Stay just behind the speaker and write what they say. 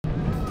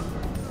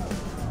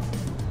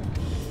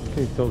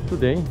Okay, so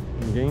today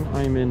again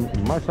I'm in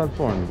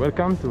Marsalforn.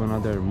 Welcome to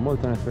another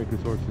Malta Network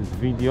Resources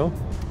video.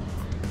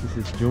 This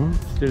is June,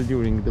 still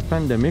during the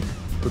pandemic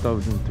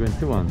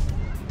 2021,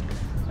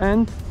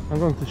 and I'm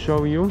going to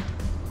show you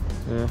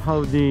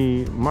how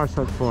the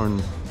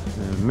Marsalforn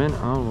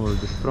Mena, or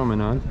the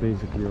Promenade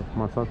basically of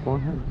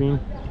Marsalforn, has been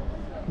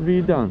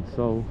redone.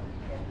 So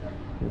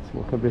let's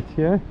walk a bit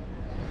here.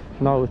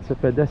 Now it's a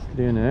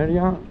pedestrian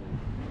area.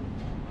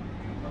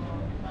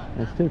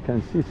 I still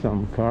can see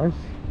some cars.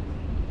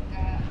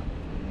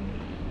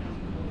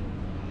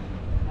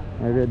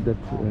 I read that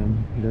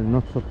they're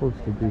not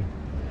supposed to be.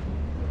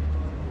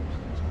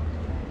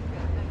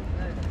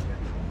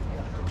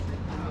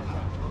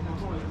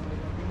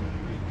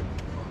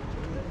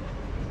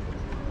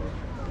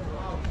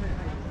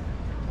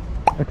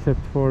 Except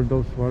for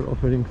those who are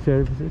offering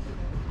services.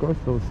 Of course,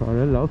 those are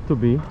allowed to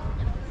be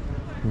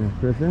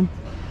present.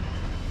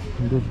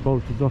 And this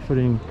boat is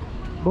offering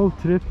boat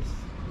trips,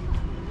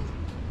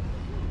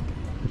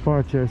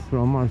 departures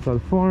from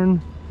Marsalforn,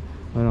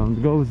 around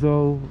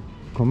Gozo,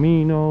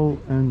 Comino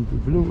and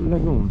Blue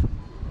Lagoon.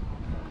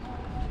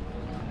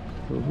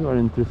 So if you are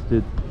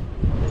interested,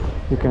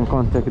 you can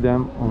contact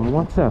them on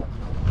WhatsApp.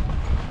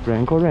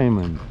 Frank or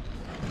Raymond.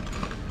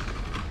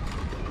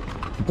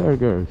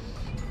 Burgers.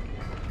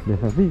 They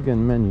have a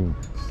vegan menu.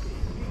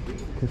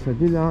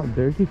 Quesadilla,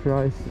 dirty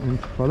fries and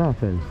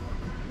falafel.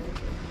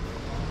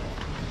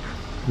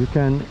 You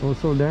can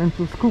also learn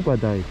to scuba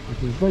dive,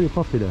 which is very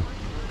popular.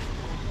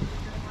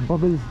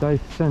 Bubbles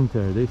Dive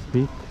Center. They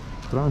speak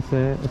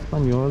Francese,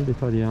 Espanol,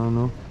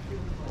 Italiano.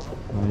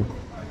 I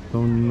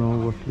don't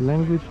know what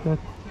language that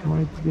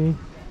might be.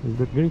 Is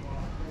that Greek?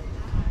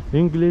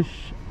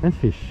 English and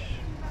fish.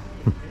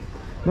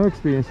 No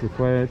experience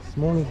required.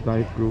 Smallest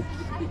dive groups.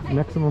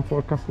 Maximum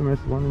 4 customers,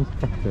 1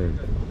 instructor.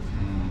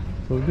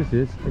 So this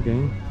is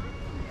again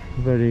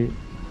very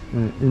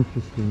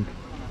interesting.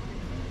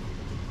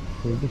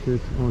 So this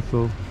is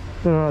also,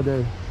 there are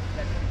other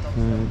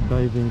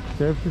diving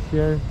services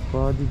here.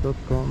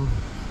 Body.com.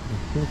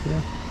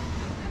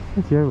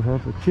 And here we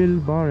have a chill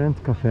bar and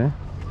cafe.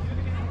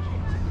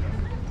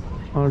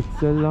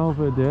 Arcella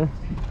over there.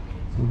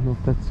 I don't know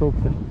if that's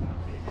open.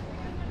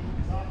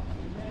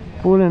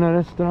 Pool in a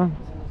restaurant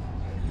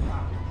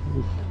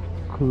is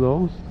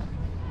closed.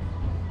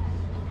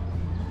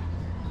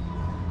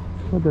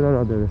 But there are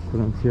other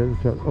restaurants here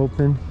which are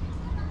open.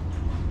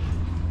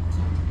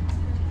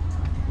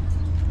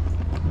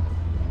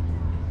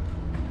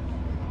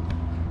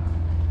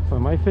 So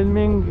am I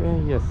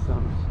filming? Yes,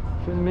 I'm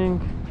filming.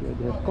 Here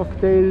they have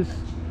cocktails,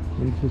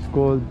 and this is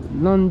called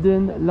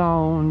London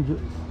Lounge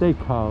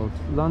Steakhouse.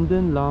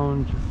 London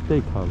Lounge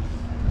Steakhouse.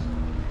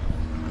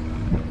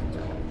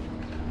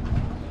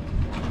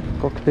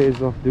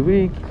 Cocktails of the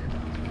week.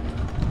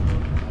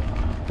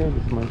 Okay,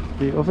 this might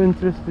be of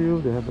interest to you.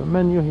 They have a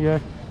menu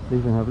here. They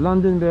even have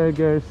London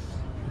burgers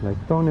like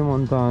Tony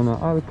Montana,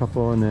 Al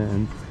Capone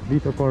and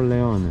Vito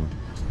Corleone.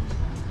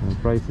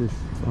 Prices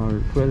are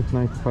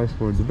 $12.95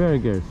 for the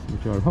burgers,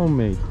 which are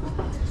homemade.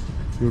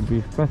 Your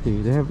beef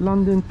patty. They have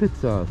London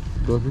pizzas,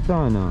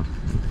 Gozitana,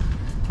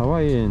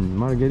 Hawaiian,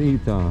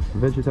 Margherita,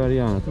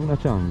 Vegetariana, Tuna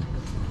Chunk,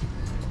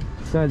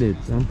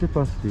 salads,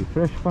 antipasti,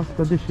 fresh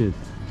pasta dishes,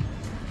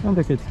 and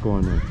the kids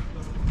corner,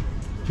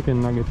 chicken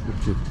nuggets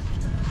with chips.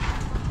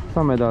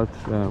 Some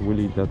adults will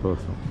eat that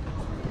also.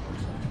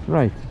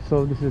 Right,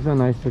 so this is a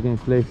nice again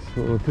place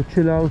to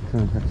chill out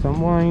and have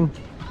some wine.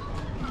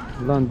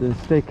 London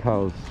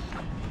Steakhouse,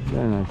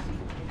 very nice.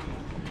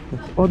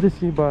 It's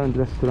Odyssey Bar and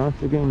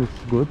Restaurant, again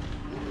it's good.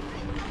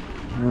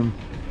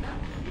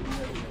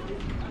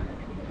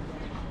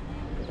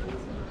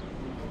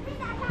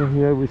 So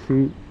here we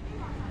see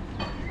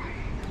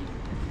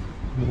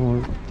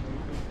more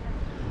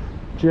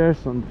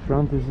chairs on the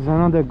front. This is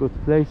another good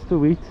place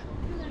to eat.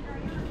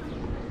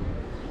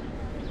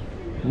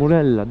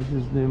 Murella, this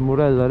is the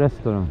Murella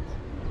restaurant.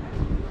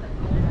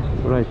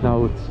 Right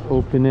now it's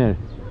open air.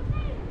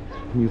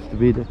 It used to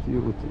be that you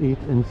would eat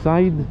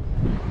inside.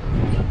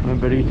 I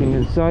remember eating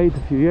inside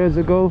a few years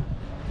ago.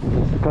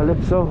 It's the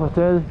Calypso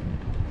Hotel.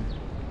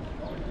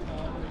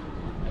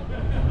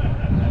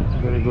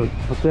 Very good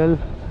hotel.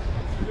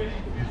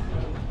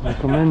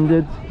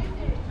 Recommended.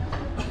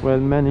 Well,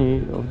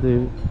 many of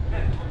the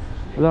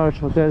large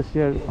hotels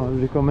here are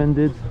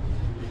recommended.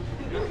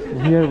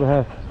 And here we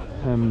have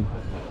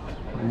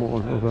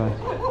more of a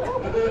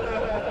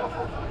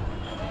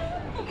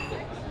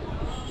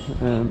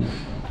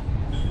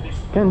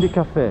Candy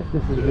Cafe.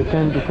 This is the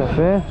Candy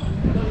Cafe,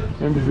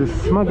 and this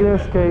is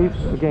Smuggler's Cave.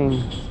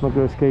 Again,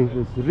 Smuggler's Cave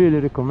is really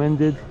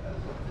recommended.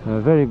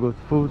 Very good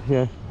food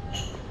here,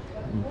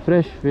 and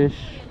fresh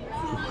fish.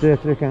 There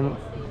you can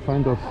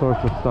find all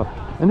sorts of stuff.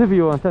 And if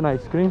you want an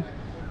ice cream,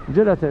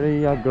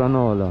 Gelateria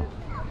Granola.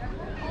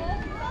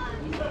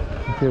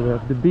 Here we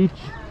have the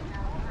beach.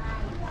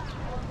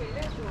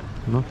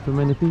 Not too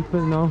many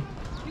people now.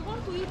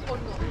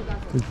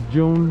 It's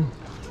June.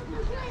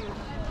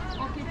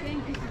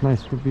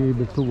 Nice to be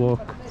able to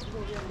walk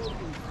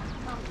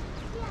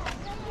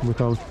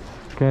without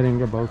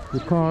caring about the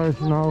cars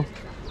now.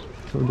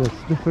 So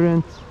that's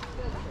different.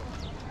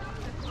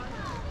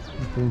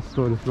 Different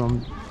story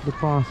from the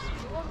past.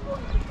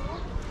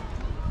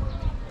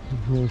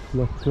 Here's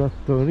La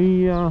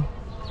Trattoria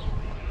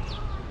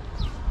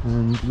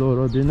and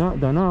Loro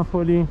da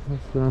Napoli,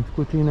 restaurant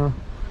cucina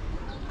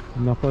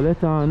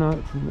napoletana,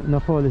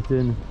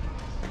 Napolitan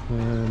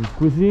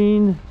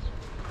cuisine,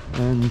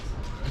 and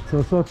it's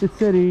also a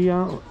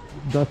pizzeria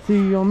da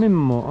Zio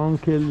Mimmo,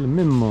 Uncle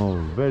Mimmo.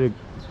 Very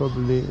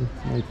probably,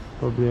 it might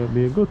probably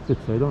be a good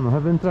pizza. I don't know, I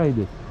haven't tried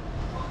it,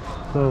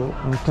 so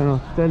I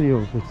cannot tell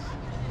you if it's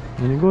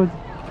any good.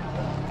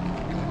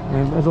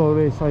 As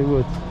always, I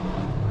would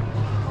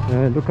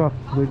look up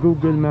the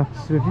Google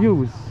Maps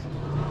reviews.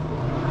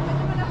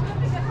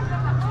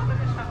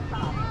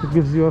 It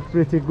gives you a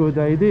pretty good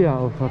idea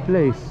of a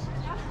place.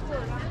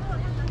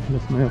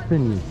 That's my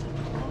opinion.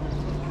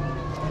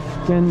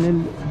 Ken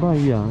El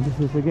Baya. This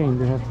is, again,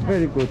 they have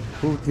very good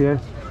food here.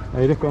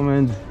 I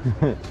recommend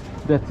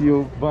that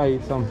you buy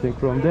something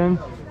from them.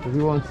 If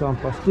you want some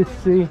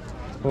pasticci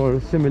or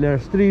similar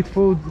street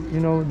food, you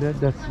know,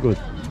 that's good.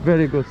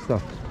 Very good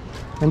stuff.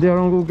 And they are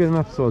on Google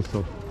Maps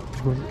also.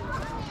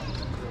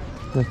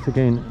 That's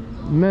again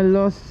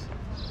Mellos,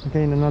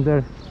 again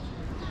another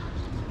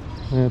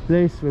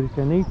place where you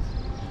can eat.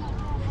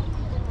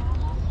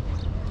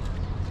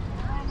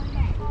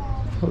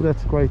 So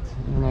that's quite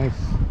a nice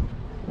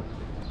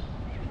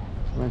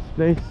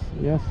place.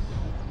 Yes.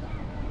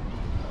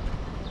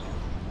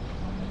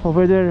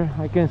 Over there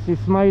I can see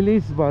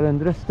Smiley's Bar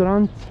and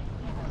Restaurant.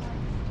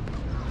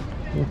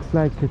 Looks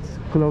like it's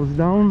closed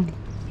down.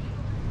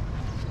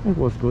 It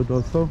was good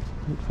also,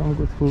 with some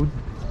good food.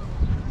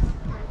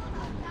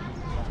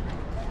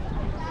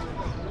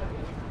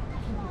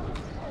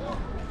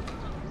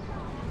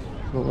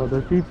 So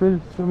other people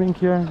swimming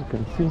here, you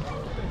can see,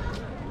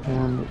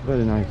 and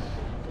very nice.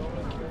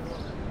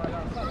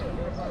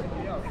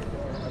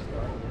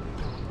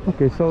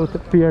 Okay, so it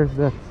appears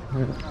that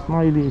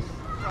Smiley's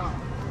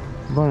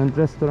Bar and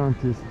Restaurant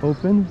is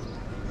open.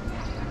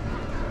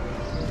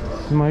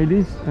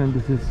 Smiley's, and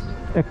this is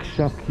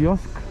Eksha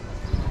Kiosk,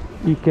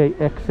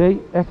 EKXA,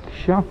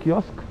 Eksha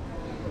Kiosk.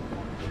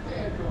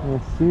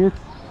 Let's see it.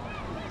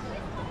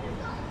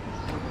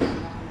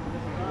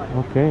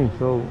 Okay,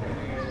 so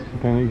you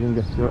can even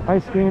get your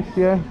ice creams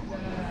here.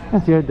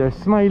 And here there's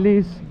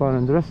Smiley's Bar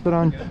and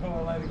Restaurant.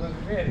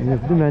 And you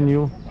have the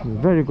menu,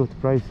 very good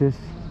prices.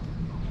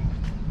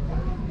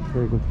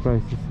 Very good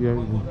prices here.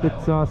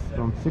 Pizzas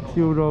from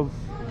 €6,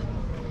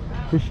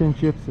 fish and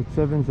chips at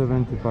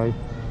 $7.75,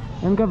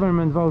 and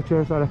government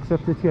vouchers are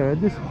accepted here.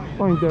 At this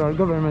point there are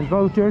government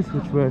vouchers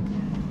which were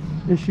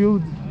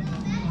issued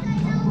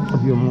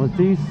if you're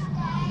Maltese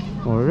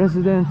or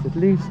resident at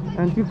least,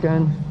 and you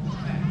can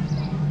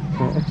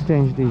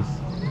exchange these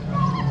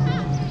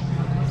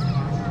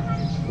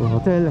for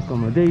hotel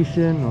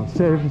accommodation or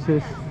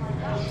services,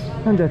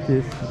 and that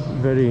is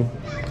very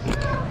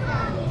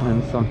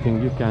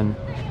something you can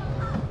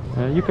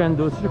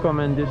do. It's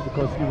recommended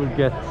because you will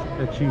get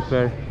a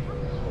cheaper,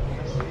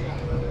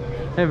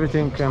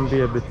 everything can be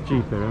a bit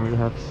cheaper, and we'll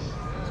have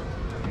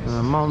an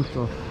amount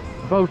of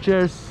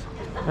vouchers,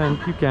 and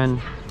you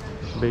can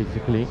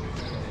basically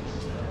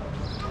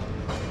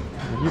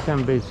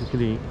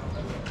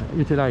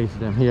utilize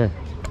them here.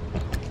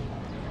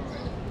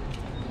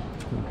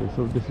 Okay,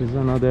 so this is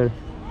another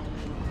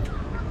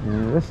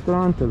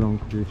restaurant along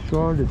the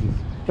shore. This is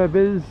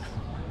Pebbles.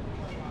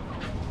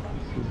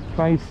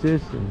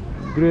 Spices and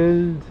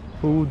grilled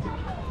food.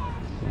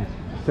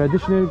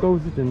 Traditional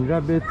goes it in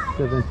rabbit,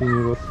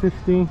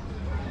 €17.50.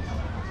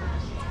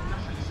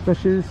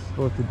 Specials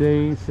for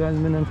today: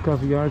 salmon and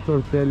caviar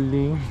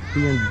tortelli,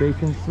 tea and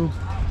bacon soup.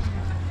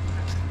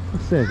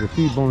 It says a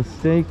T-bone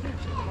steak,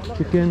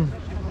 chicken.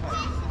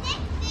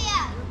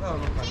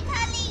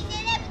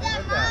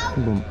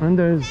 Boom. And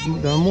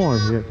there are more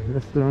here.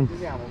 Restaurant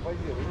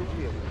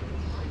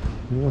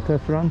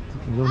waterfront.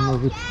 I don't know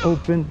if it's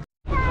open.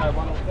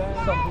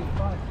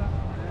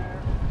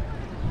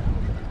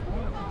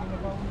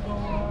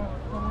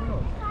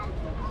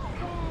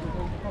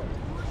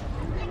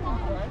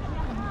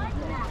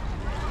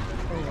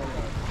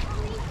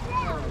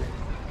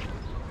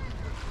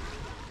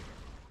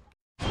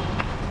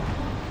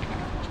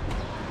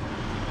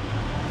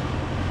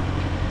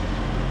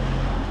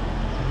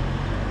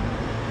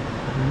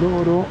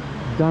 L'oro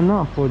da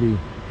Napoli,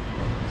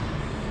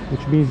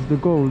 which means the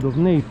gold of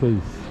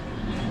Naples.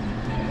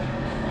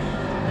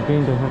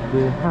 Again, they have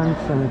the hand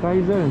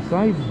sanitizer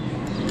inside.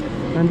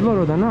 And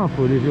L'oro da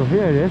Napoli, if you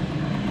hear it,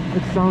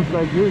 it sounds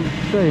like you're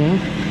saying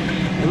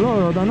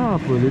L'oro da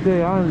Napoli,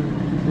 they are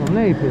from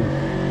Naples.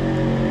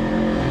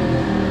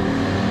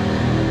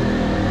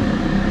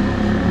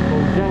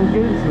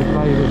 Bojangles with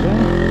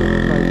 5%.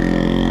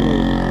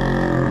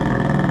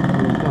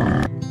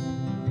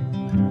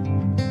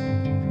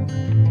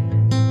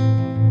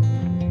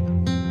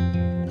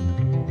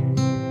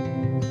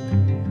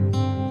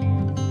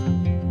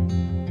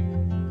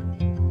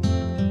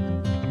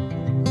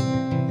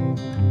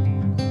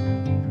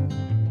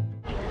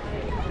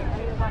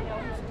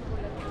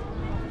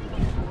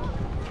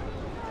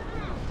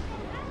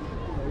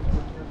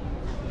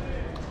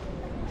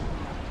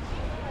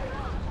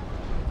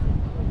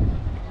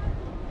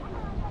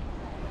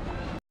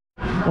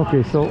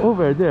 Okay, so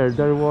over there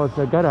was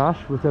a garage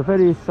with a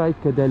very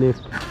psychedelic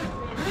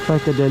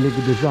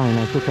design.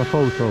 I took a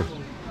photo,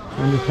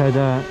 and it had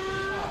a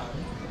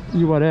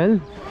URL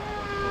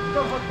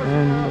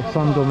and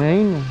some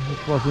domain.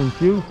 It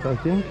wasn't used, I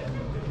think,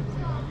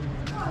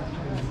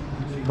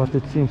 but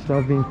it seems to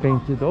have been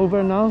painted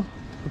over now.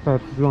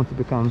 Perhaps it's going to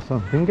become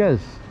something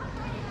else.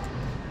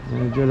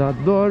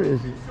 Gelador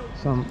is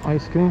some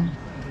ice cream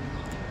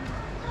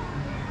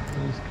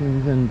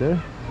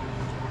vendor.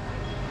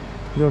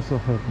 They also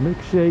have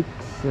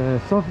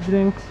milkshakes, soft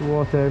drinks,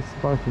 water,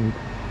 sparkling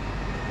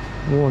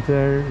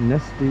water,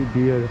 Nestle,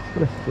 beer,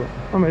 espresso,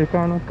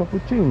 Americano,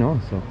 cappuccino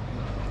also.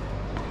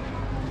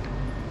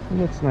 And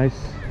that's nice.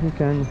 You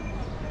can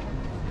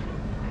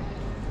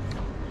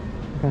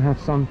have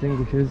something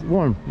which is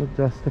warm, not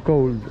just a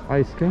cold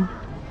ice cream.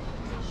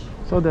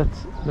 So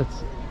that's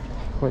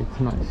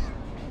quite nice.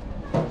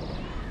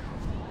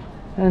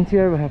 And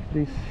here we have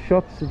these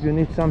shops. If you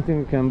need something,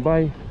 you can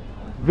buy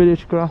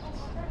village crafts.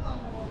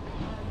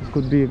 This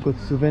could be a good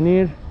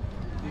souvenir,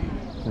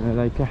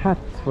 like a hat,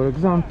 for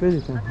example.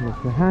 You can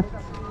make a hat,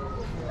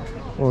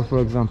 or for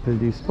example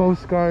these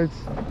postcards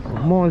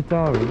of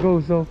Malta or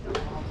Gozo,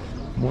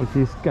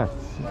 Maltese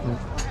cats.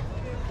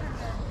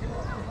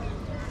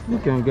 You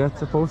can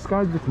get a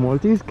postcard with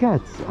Maltese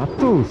cats at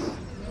Toos.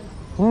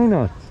 Why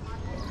not?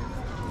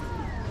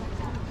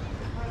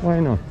 Why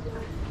not?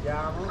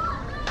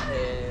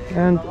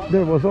 And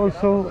there was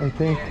also, I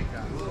think,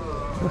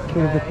 not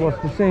sure if it was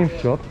the same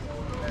shop.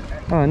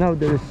 Now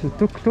there is a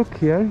tuk-tuk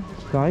here,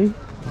 Thai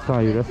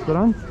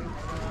restaurant.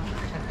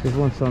 If you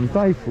want some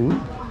Thai food,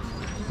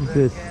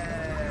 this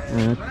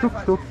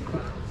tuk-tuk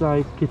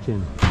Thai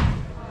kitchen.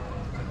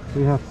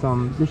 We have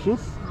some dishes,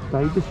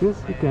 Thai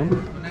dishes. You can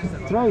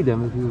try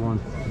them if you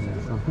want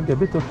something, a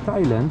bit of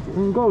Thailand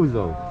in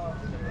Gozo.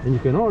 And you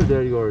can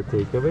order your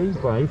takeaway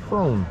by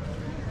phone.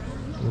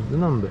 There's the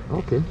number.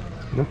 Okay,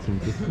 that's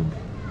interesting.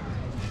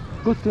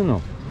 Good to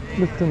know.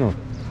 Good to know.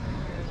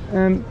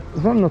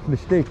 If I'm not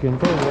mistaken,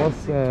 there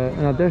was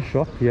another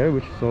shop here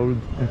which sold,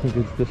 I think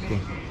it's this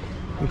one,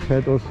 which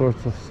had all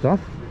sorts of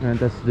stuff, and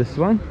that's this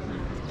one.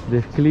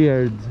 They've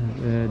cleared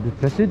the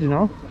passage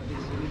now.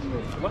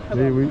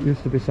 There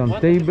used to be some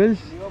tables,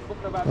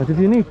 but if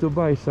you need to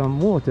buy some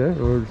water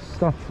or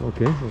stuff,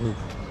 okay, or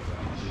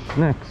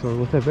snacks or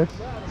whatever,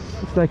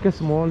 it's like a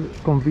small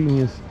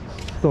convenience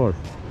store,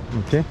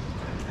 okay,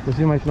 because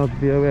you might not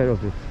be aware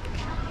of it.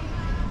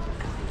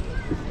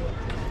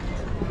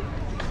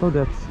 So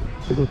that's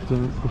good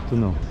to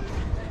know.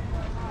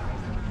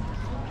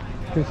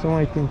 Okay, so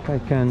I think I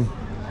can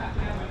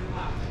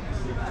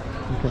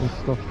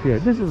stop here.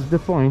 This is the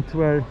point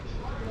where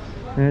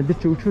the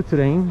choo-choo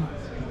train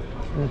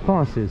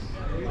passes.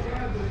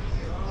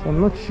 So I'm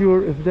not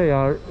sure if they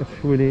are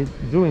actually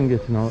doing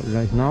it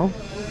right now.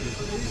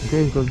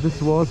 Okay, because this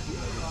was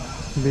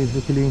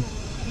basically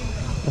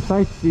a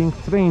sightseeing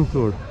train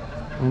tour.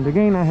 And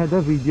again, I had a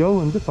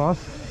video in the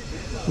past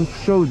which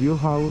showed you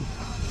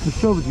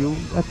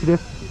a trip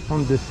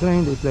on this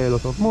train. They play a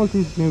lot of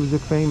Maltese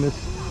music, famous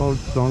old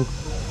songs.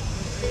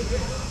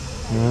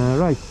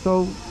 Right,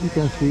 so you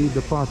can see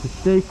the path it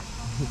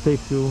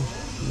takes you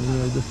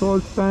near the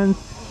salt pans,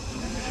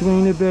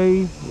 Promenade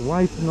Bay,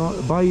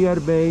 Bayer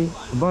Bay,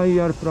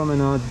 Bayer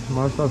Promenade,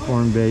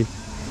 Marsalforn Bay.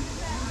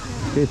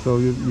 Okay, so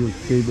you'll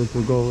be able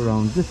to go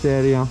around this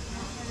area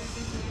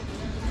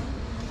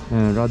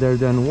rather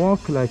than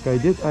walk like I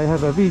did. I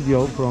have a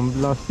video from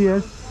last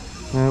year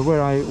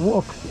where I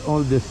walked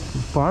all this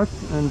part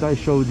and I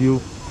showed you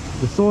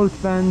the salt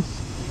pans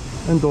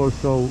and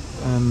also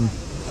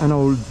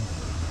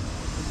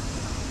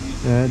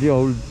the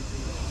old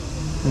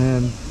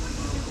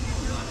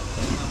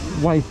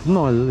white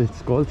knoll,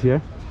 it's called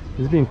here.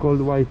 It's being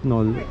called white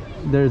knoll.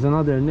 There's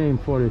another name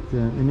for it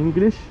in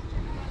English.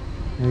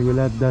 I will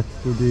add that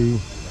to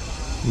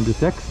in the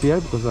text here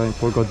because I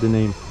forgot the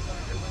name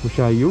which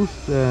I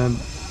used.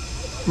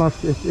 But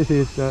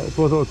it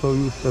was also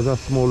used as a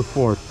small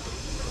fort,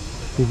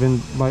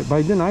 even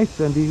by the Knights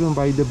and even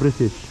by the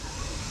British.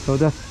 So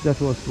that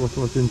was what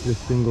was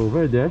interesting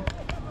over there.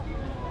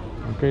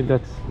 Okay,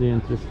 that's the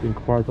interesting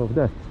part of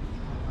that.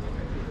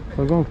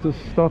 So I'm going to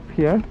stop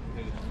here.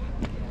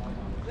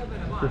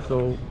 Okay,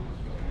 so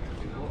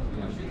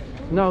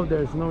now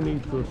there's no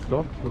need to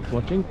stop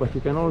watching, but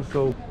you can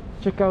also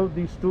check out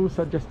these two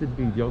suggested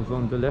videos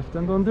on the left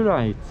and on the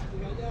right.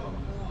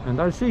 And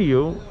I'll see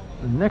you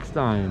next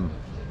time.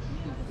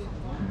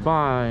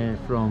 Bye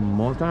from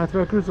Malta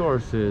Network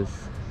Resources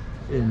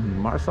in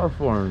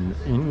Marsalforn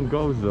in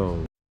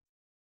Gozo.